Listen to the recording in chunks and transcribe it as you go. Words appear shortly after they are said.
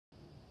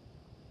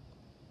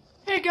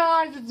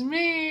guys, it's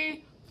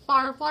me,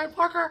 Firefly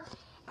Parker,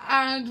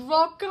 and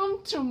welcome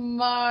to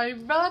my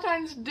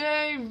Valentine's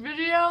Day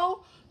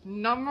video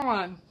number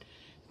 1.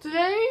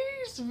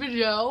 Today's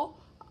video,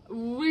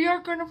 we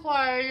are going to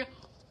play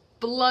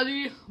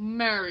Bloody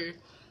Mary.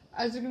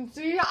 As you can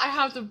see, I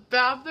have the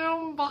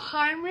bathroom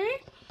behind me.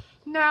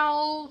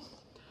 Now,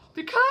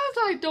 because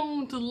I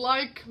don't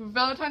like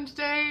Valentine's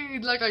Day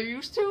like I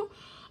used to,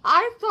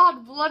 I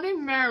thought Bloody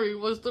Mary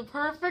was the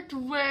perfect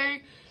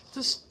way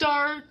to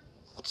start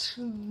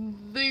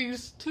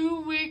these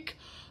 2-week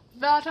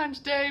Valentine's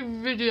Day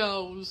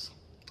videos.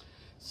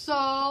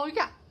 So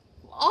yeah,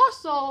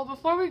 also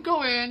before we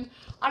go in,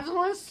 I just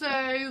want to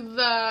say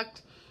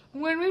that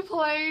when we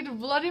played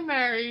Bloody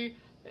Mary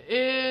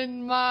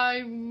in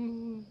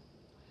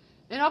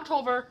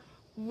October,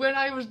 when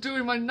I was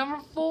doing my number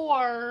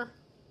 4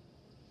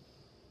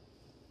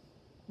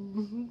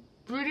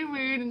 Pretty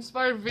Weed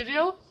inspired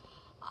video,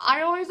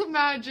 I always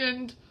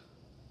imagined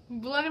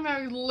Bloody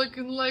Mary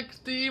looking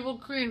like the evil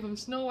queen from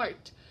Snow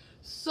White.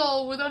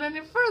 So without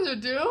any further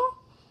ado,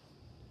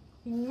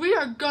 we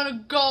are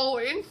gonna go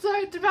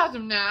inside the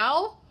bathroom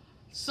now.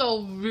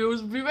 So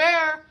viewers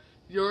beware,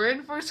 you're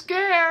in for a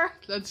scare.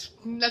 Let's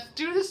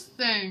do this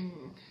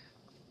thing.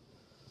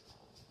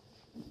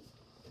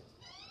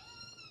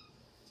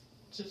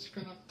 Just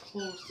gonna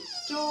close the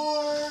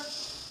door.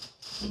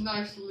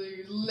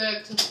 Nicely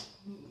lit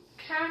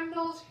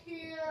candles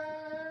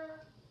here.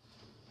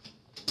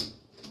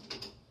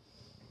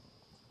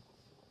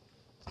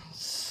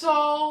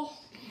 So,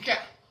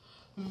 yeah,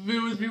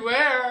 viewers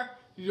beware,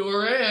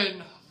 you're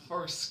in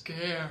for a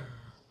scare.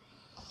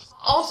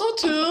 Also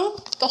too,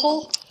 the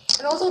whole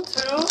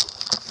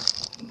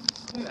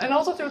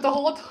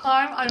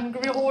time I'm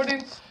gonna be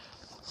holding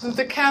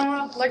the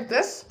camera like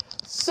this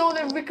so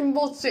that we can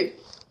both see.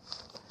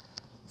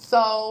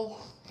 So,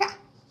 yeah.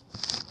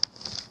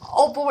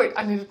 Oh, but wait,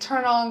 I need to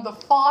turn on the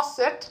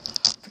faucet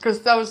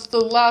because that was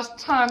the last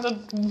time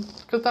that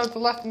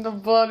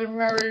Bloody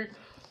Mary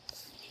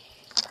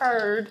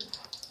heard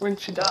when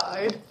she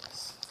died.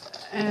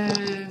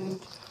 And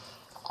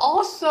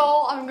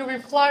also I'm gonna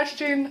be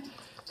flashing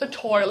the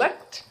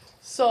toilet,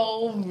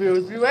 so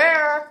viewers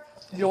beware,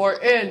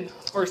 you're in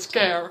for a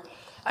scare.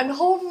 And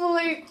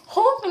hopefully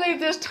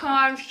this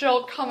time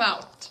she'll come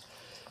out.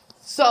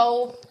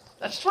 So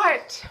let's try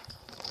it.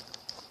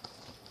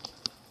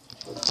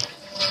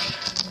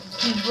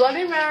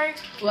 Bloody Mary,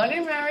 Bloody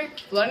Mary,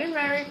 Bloody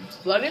Mary,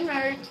 Bloody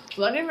Mary,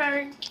 Bloody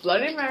Mary,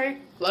 Bloody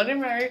Mary, Bloody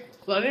Mary,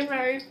 Bloody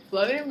Mary,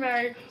 Bloody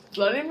Mary,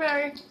 Bloody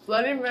Mary,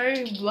 Bloody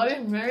Mary, Bloody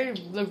Mary,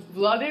 the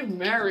Bloody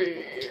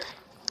Mary.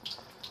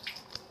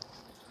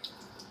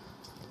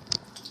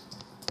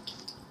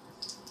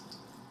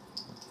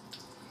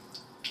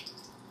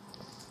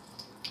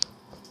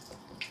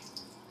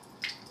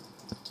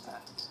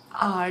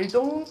 I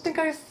don't think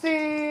I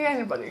see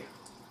anybody.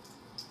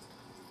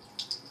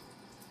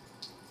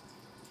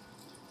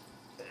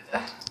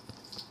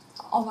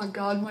 Oh my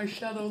god, my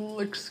shadow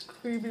looks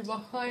creepy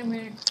behind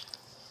me.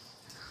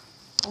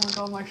 Oh my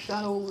god, my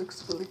shadow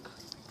looks really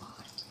creepy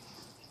behind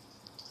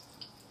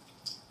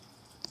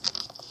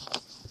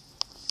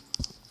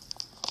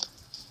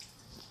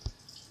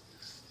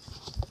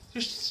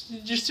me.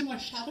 Did you see my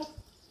shadow?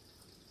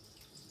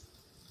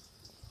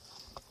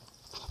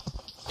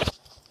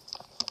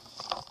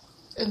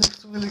 It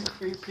looks really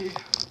creepy.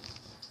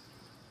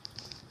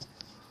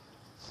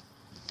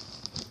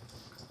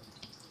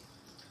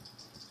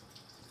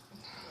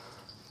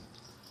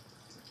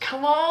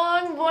 Come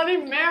on, Bloody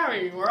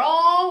Mary, we're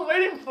all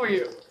waiting for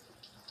you.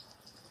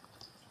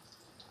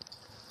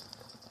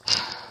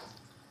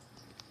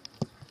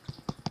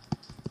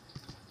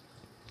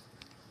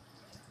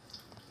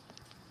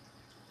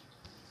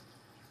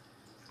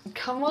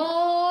 Come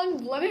on,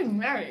 Bloody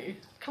Mary.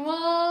 Come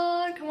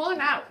on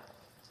out.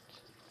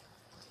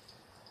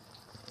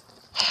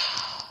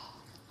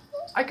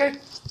 I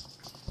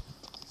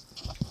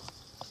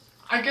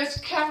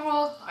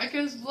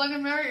guess Bloody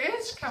Mary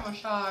is camera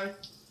shy.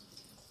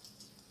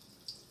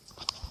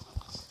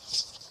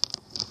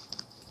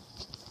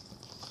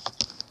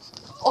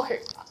 Okay,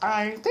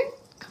 I think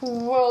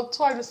we'll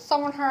try to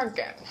summon her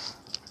again.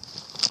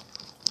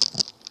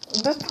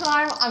 This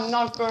time, I'm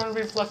not going to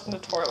be flushing the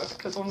toilet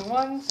because only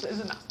once is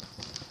enough.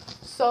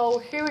 So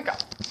here we go.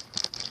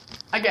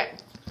 Again.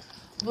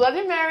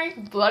 Bloody Mary,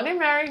 Bloody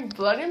Mary,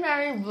 Bloody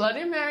Mary,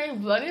 Bloody Mary,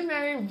 Bloody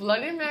Mary,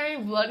 Bloody Mary,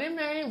 Bloody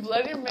Mary,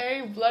 Bloody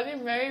Mary, Bloody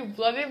Mary,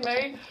 Bloody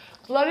Mary,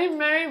 Bloody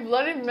Mary,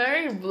 Bloody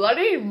Mary,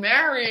 Bloody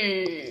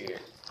Mary.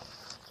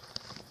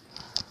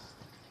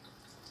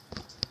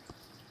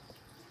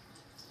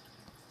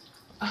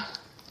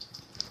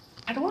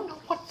 I don't know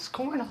what's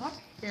going on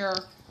here.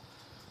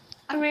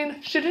 I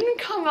mean, she didn't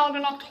come out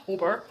in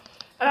October,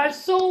 and I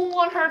so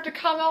want her to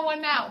come out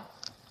right now.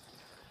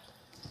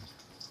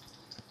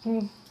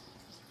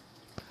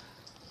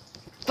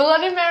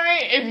 Bloody Mary,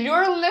 if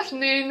you're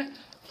listening,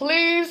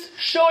 please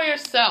show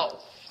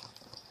yourself.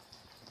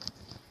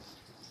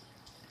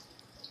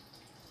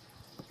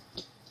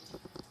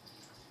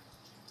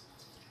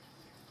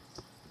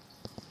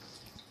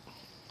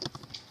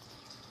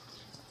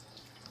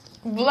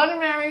 Bloody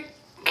Mary,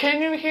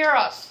 can you hear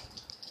us?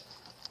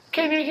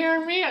 Can you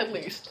hear me at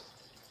least?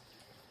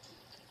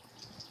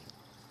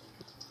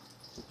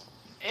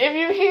 If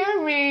you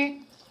hear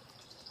me,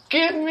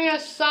 give me a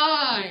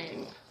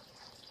sign.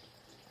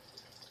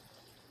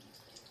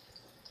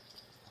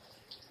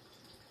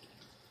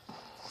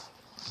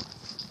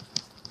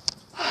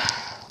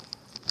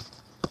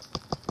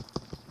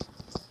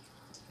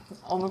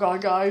 Oh my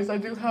god, guys, I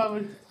do have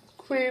a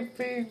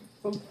creepy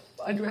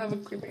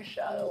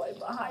shadow right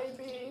behind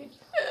me.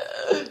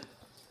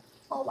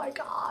 Oh my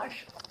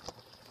gosh.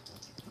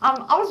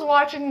 I was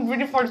watching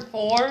Rudy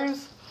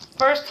 44's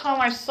first time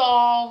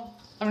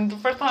the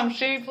first time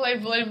she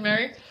played Bloody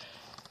Mary,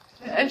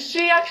 and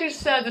she actually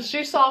said that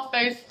she saw a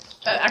face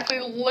that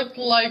actually looked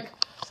like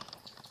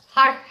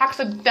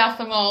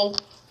Hexadecimal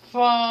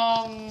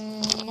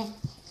from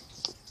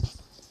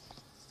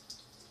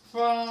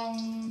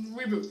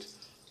Reboot.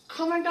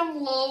 Comment down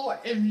below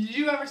if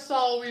you ever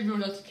saw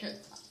Reboot as a kid.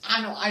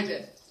 I know I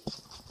did.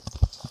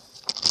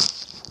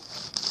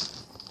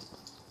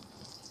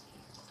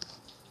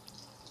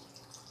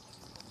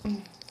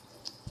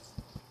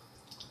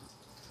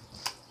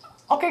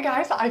 Okay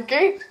guys, I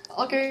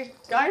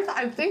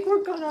think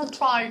we're gonna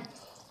try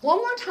one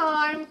more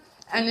time,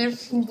 and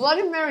if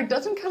Bloody Mary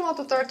doesn't come out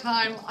the third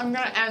time, I'm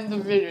gonna end the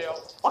video.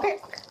 Okay.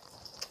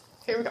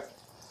 Here we go.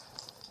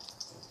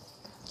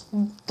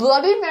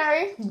 Bloody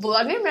Mary,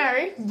 Bloody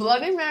Mary,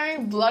 Bloody Mary,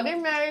 Bloody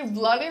Mary,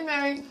 Bloody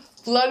Mary,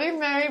 Bloody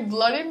Mary,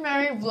 Bloody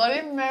Mary,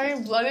 Bloody Mary,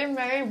 Bloody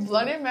Mary,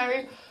 Bloody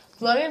Mary,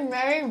 Bloody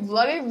Mary,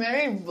 Bloody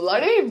Mary,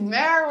 Bloody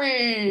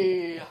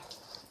Mary.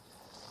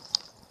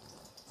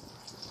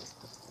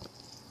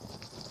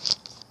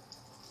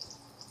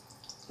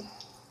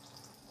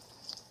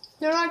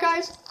 You know what,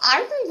 guys?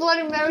 I think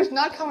Bloody Mary's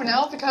not coming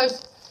out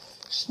because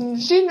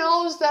she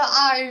knows that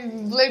I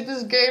played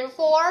this game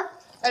before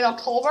in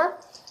October,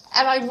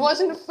 and I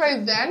wasn't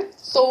afraid then,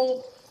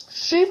 so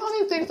she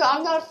probably thinks that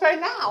I'm not afraid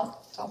now.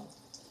 So.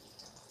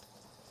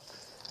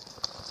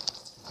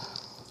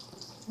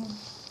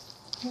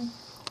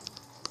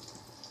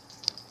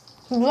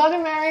 Bloody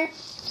Mary,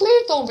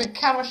 please don't be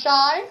camera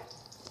shy.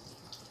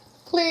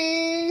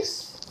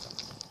 Please.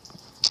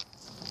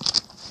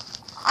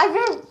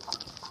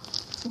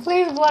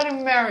 Please, Bloody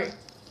Mary.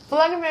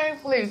 Bloody Mary,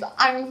 please.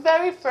 I'm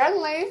very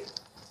friendly.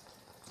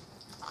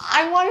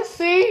 I want to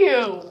see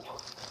you.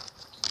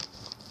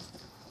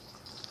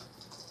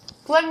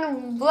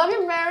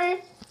 Bloody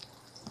Mary,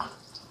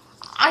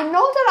 I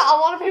know that a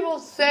lot of people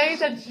say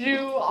that you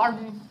are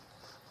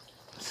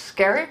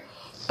scary,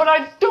 but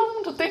I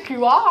don't think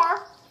you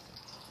are.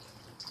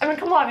 I mean,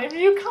 come on, if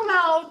you come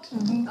out,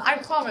 I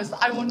promise,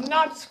 I will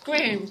not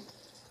scream.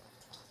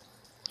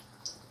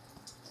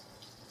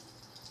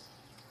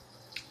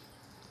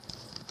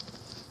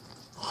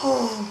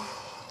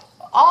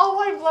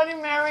 Alright, Bloody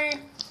Mary,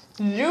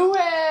 you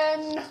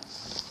win.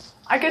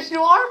 I guess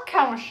you are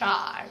camera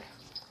shy.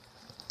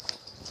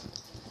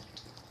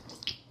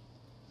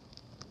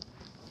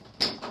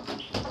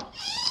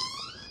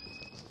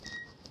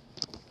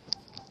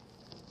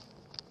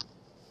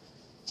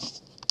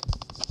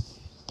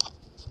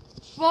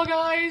 Well,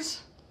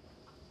 guys,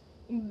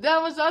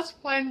 that was us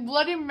playing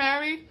Bloody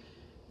Mary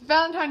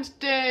Valentine's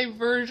Day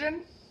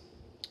version.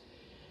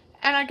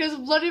 And I guess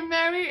Bloody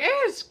Mary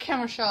is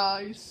camera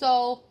shy,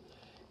 so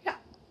yeah.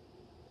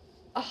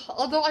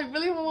 Although I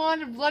really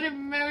wanted Bloody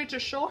Mary to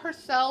show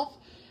herself,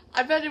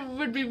 I bet it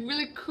would be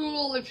really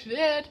cool if she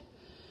did.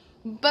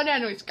 But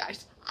anyways,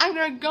 guys, I'm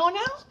gonna go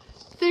now.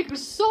 Thank you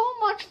so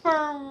much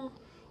for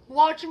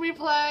watching me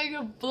play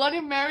Bloody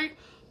Mary.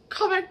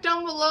 Comment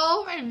down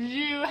below if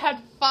you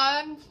had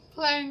fun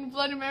playing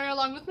Bloody Mary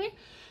along with me,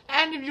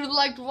 and if you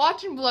liked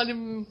watching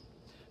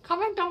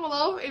comment down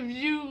below if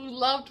you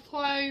loved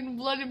playing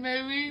Bloody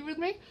Mary with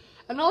me,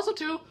 and also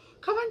too,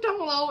 comment down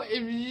below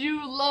if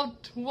you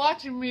loved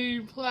watching me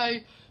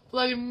play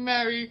Bloody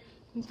Mary,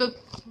 the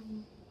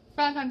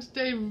Valentine's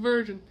Day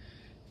version.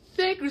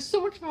 Thank you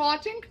so much for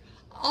watching.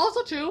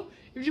 Also too,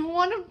 if you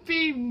want to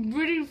be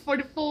Rudy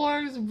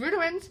 44's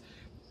Bruins,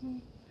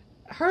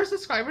 her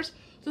subscribers,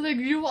 so that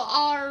you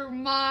are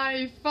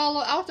my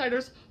fellow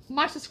outsiders,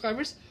 my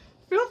subscribers,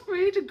 feel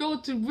free to go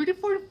to Rudy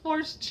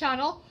 44's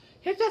channel,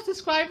 hit that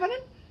subscribe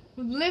button,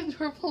 leave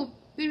your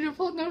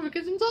post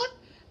notifications on,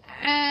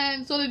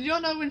 and so that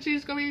you'll know when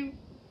she's going to be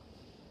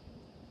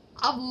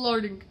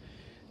uploading.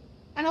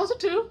 And also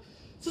too,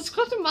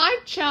 subscribe to my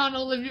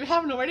channel if you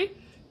haven't already,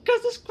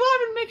 because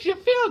subscribing makes you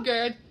feel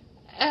good.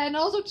 And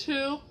also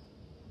too,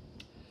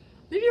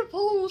 leave your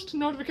post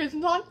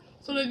notifications on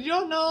so that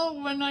you'll know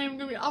when I am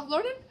going to be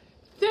uploading.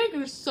 Thank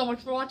you so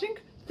much for watching.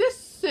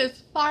 This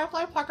is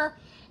Firefly Parker.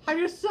 Have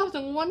yourselves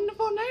a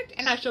wonderful night,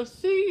 and I shall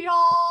see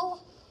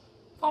y'all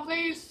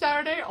probably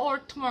Saturday or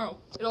tomorrow.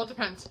 It all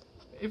depends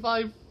if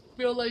I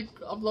feel like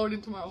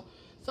uploading tomorrow.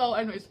 So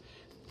anyways,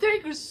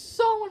 thank you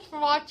so much for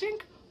watching.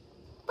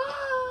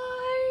 Bye!